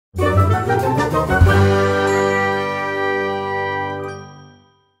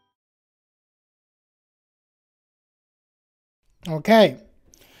Okay,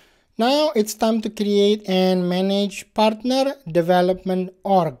 now it's time to create and manage partner development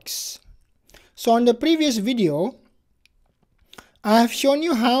orgs. So on the previous video, I have shown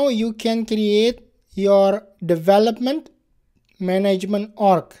you how you can create your development management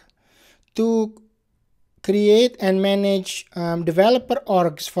org to create and manage developer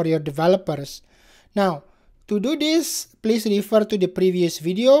orgs for your developers. Now, to do this, please refer to the previous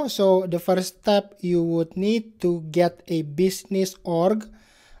video. So the first step, you would need to get a business org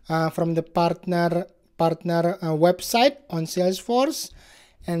from the partner website on Salesforce,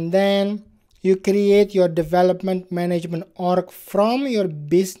 and then you create your development management org from your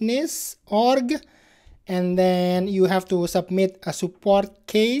business org, and then you have to submit a support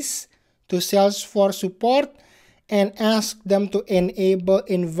case to Salesforce support and ask them to enable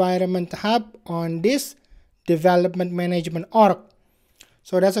Environment Hub on this development management org.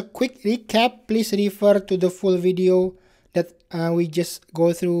 So that's a quick recap. Please refer to the full video that we just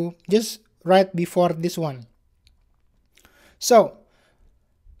go through just right before this one. So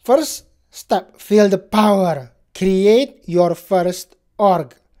first step, feel the power. Create your first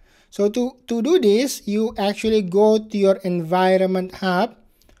org. So to do this, you actually go to your Environment Hub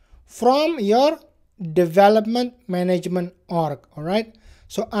from your development management org. All right.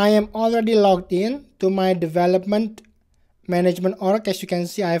 So I am already logged in to my development management org. As you can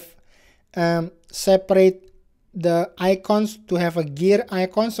see, I've separate the icons to have a gear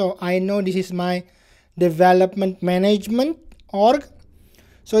icon. So I know this is my development management org.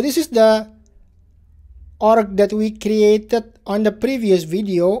 So this is the org that we created on the previous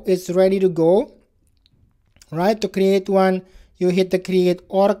video. It's ready to go. Right, to create one, you hit the create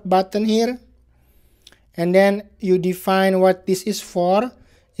org button here, and then you define what this is for.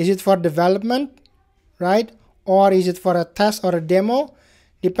 Is it for development, right, or is it for a test or a demo?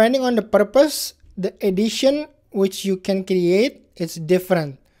 Depending on the purpose, the edition which you can create is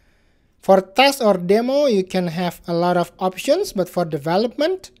different. For test or demo, you can have a lot of options, but for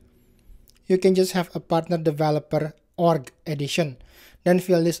development, you can just have a partner developer org edition. Then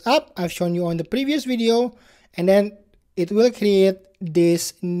fill this up. I've shown you on the previous video, and then it will create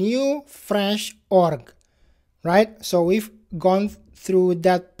this new fresh org, right? So we've gone through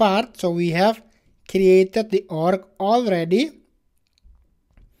that part. So we have created the org already.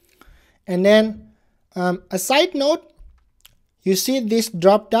 And then a side note, you see this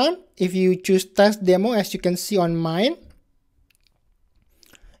drop down. If you choose test demo, as you can see on mine,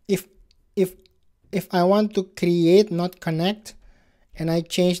 if I want to create, not connect, and I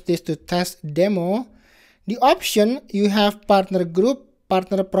change this to test demo, the option, you have partner group,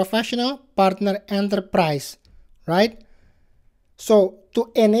 partner professional, partner enterprise, right? So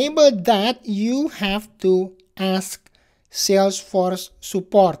to enable that, you have to ask Salesforce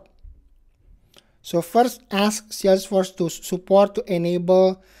support. So first ask Salesforce to support to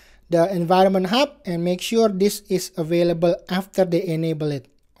enable the Environment Hub, and make sure this is available after they enable it.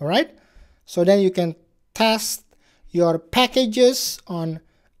 All right. So then you can test your packages on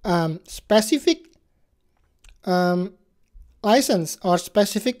specific license or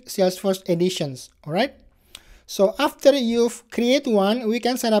specific Salesforce editions. All right. So after you've created one, we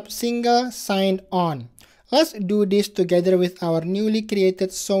can set up single sign-on. Let's do this together with our newly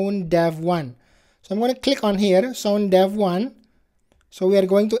created Zone Dev 1. So I'm going to click on here, Zone Dev 1. So we are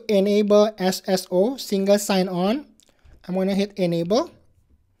going to enable SSO, single sign-on. I'm going to hit enable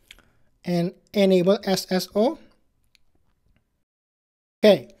and enable SSO.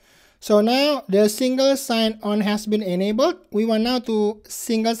 Okay. So now the single sign-on has been enabled. We want now to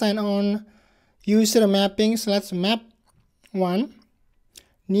single sign-on user mapping. So let's map 1,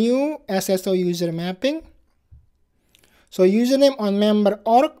 new SSO user mapping. So username on member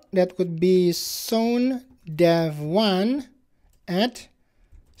org, that would be zone dev1 at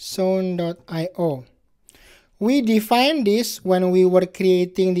zone.io. We defined this when we were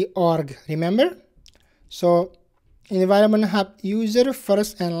creating the org, remember? So Environment Hub user,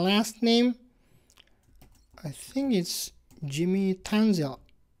 first and last name, I think it's Jimmy Tanzel.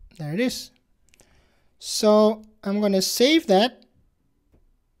 There it is. So I'm going to save that.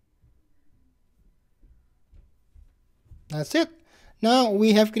 That's it. Now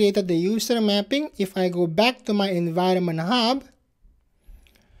we have created the user mapping. If I go back to my Environment Hub,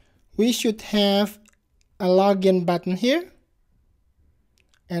 we should have a login button here.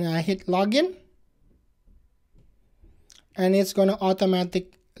 And I hit login. And it's going to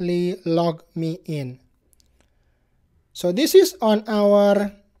automatically log me in. So this is on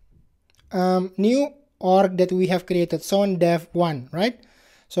our new org that we have created, Zone Dev 1, right?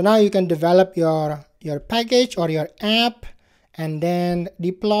 So now you can develop your package or your app and then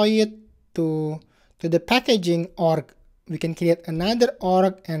deploy it to the packaging org we can create another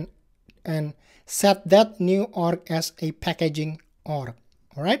org and set that new org as a packaging org.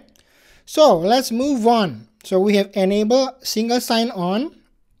 All right. So let's move on. So we have enable single sign-on,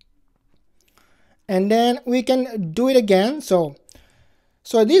 and then we can do it again. So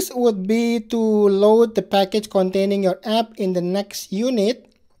this would be to load the package containing your app in the next unit.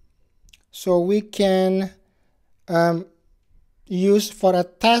 So we can use for a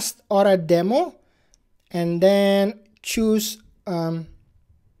test or a demo, and then choose the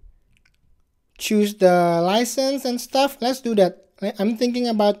license and stuff. Let's do that. I'm thinking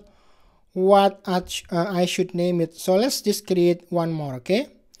about what I should name it. So let's just create one more. Okay,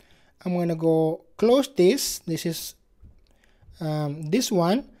 I'm gonna go close this. This is this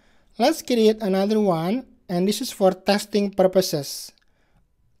one. Let's create another one, and this is for testing purposes.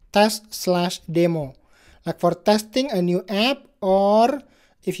 Test/demo, like for testing a new app, or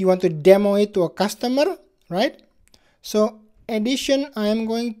if you want to demo it to a customer, right? So edition, I'm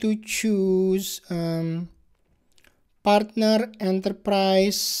going to choose partner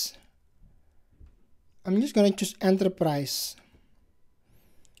enterprise. I'm just gonna choose enterprise.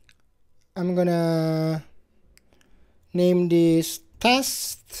 I'm gonna name this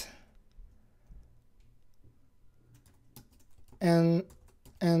test and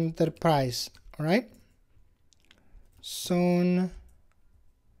enterprise. All right, zone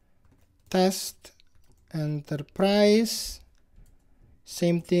test enterprise.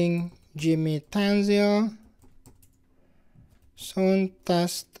 Same thing, Jimmy Tanzil, zone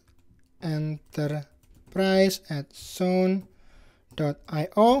test enterprise at zone.io,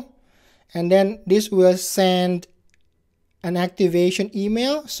 and then this will send an activation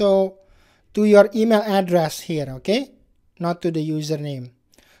email, so to your email address here, okay, not to the username.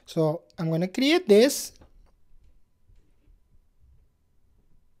 So I'm going to create this.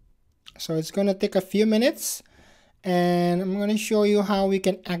 So it's going to take a few minutes, and I'm going to show you how we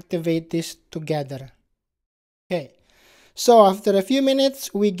can activate this together. Okay, so after a few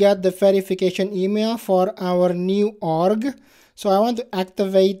minutes, we got the verification email for our new org. So I want to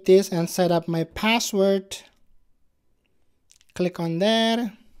activate this and set up my password. Click on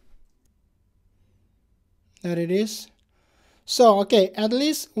there. There it is. So, okay, at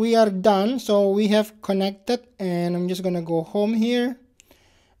least we are done. So we have connected, and I'm just going to go home here.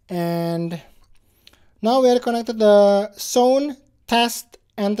 And now we are connected to the Zone Test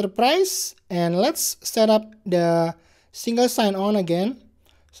Enterprise, and let's set up the single sign-on again.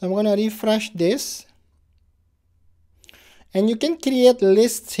 So I'm going to refresh this, and you can create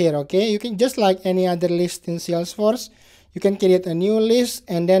lists here. Okay, you can, just like any other list in Salesforce, you can create a new list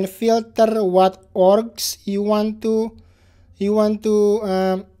and then filter what orgs you want to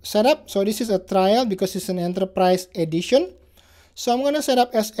set up. So this is a trial because it's an enterprise edition. So I'm going to set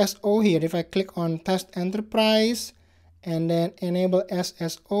up SSO here. If I click on test enterprise and then enable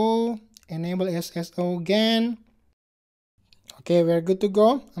SSO again. Okay, we're good to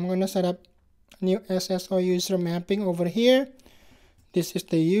go. I'm going to set up new Sso User Mapping over here. This is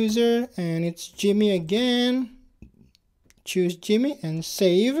the user, and it's Jimmy again. Choose Jimmy and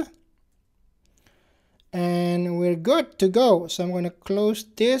save. And we're good to go. So I'm going to close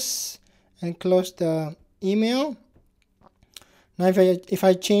this and close the email. Now if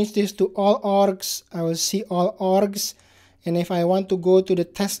I change this to all orgs, I will see all orgs. And if I want to go to the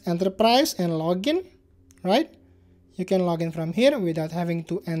test enterprise and login, right? You can log in from here without having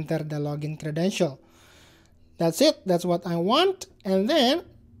to enter the login credential. That's it. That's what I want. And then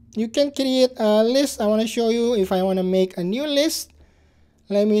you can create a list. I want to show you if I want to make a new list.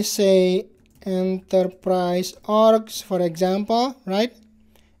 Let me say enterprise orgs, for example, right?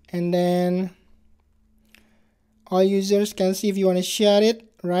 And then all users can see if you want to share it,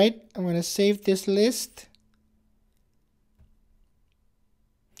 right? I'm going to save this list.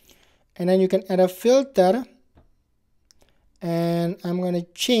 And then you can add a filter. And I'm going to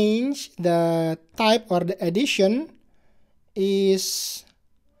change the type, or the edition is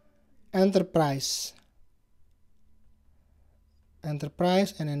enterprise.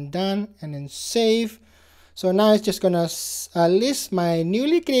 Enterprise, and then done, and then save. So now it's just going to list my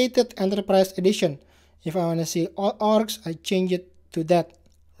newly created enterprise edition. If I want to see all orgs, I change it to that,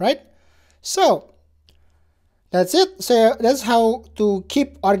 right? So that's it. So that's how to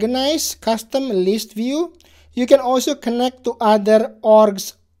keep organized custom list view. You can also connect to other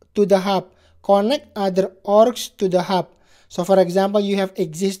orgs to the hub. Connect other orgs to the hub. So for example, you have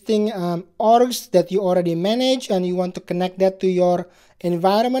existing orgs that you already manage and you want to connect that to your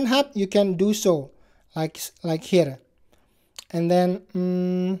environment hub, you can do so, like here. And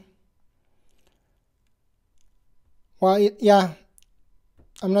then,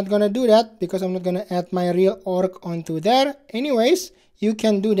 I'm not gonna do that because I'm not gonna add my real org onto there. Anyways, you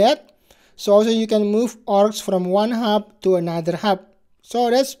can do that. So also you can move orgs from one hub to another hub.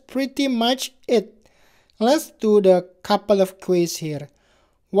 So that's pretty much it. Let's do the couple of quiz here.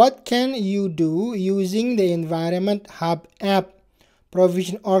 What can you do using the environment hub app?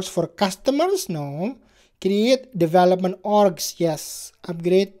 Provision orgs for customers? No. Create development orgs? Yes.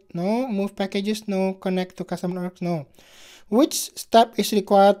 Upgrade? No. Move packages? No. Connect to customer orgs? No. Which step is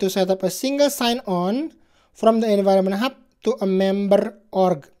required to set up a single sign-on from the environment hub to a member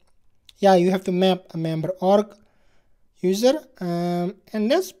org? Yeah, you have to map a member org user,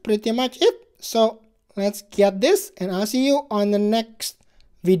 and that's pretty much it. So let's get this, and I'll see you on the next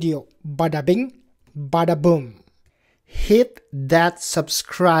video. Bada bing, bada boom. Hit that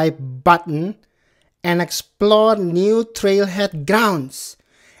subscribe button and explore new Trailhead grounds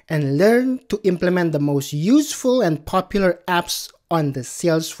and learn to implement the most useful and popular apps on the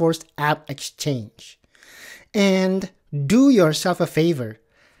Salesforce App Exchange. And do yourself a favor,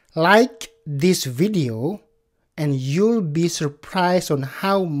 like this video, and you'll be surprised on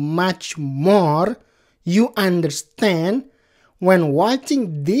how much more you understand when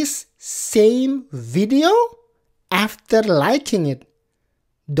watching this same video after liking it.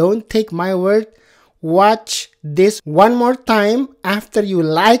 Don't take my word. Watch this one more time after you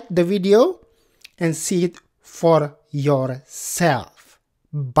like the video and see it for yourself.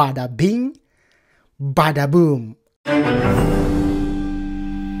 Bada bing, bada boom.